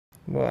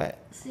What?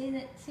 Say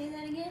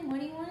that again. What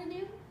do you want to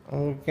do? I'm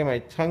gonna get my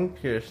tongue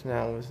pierced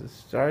now with a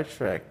Star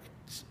Trek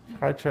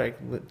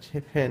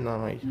pin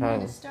on my You want a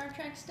tongue. Star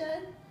Trek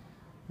stud?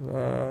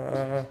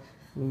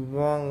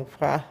 Long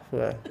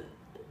prosper.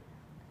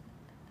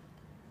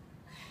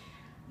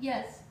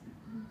 Yes,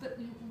 but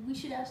we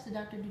should ask the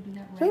doctor to do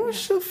that That right was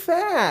now. so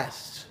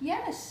fast.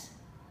 Yes.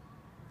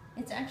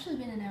 It's actually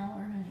been an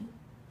hour, honey.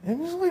 It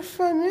was like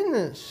 5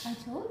 minutes. I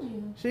told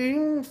you. So you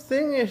didn't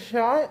think a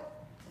shot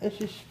and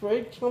she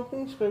sprayed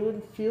something so I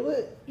wouldn't feel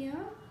it? Yeah?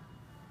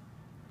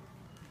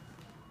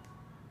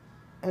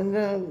 And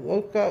then I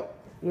woke up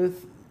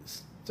with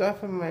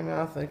stuff in my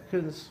mouth I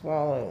couldn't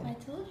swallow. I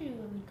told you it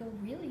would go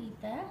really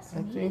fast I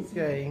and think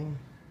easy.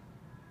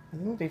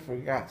 they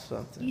forgot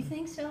something. You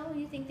think so?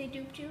 You think they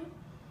duped you?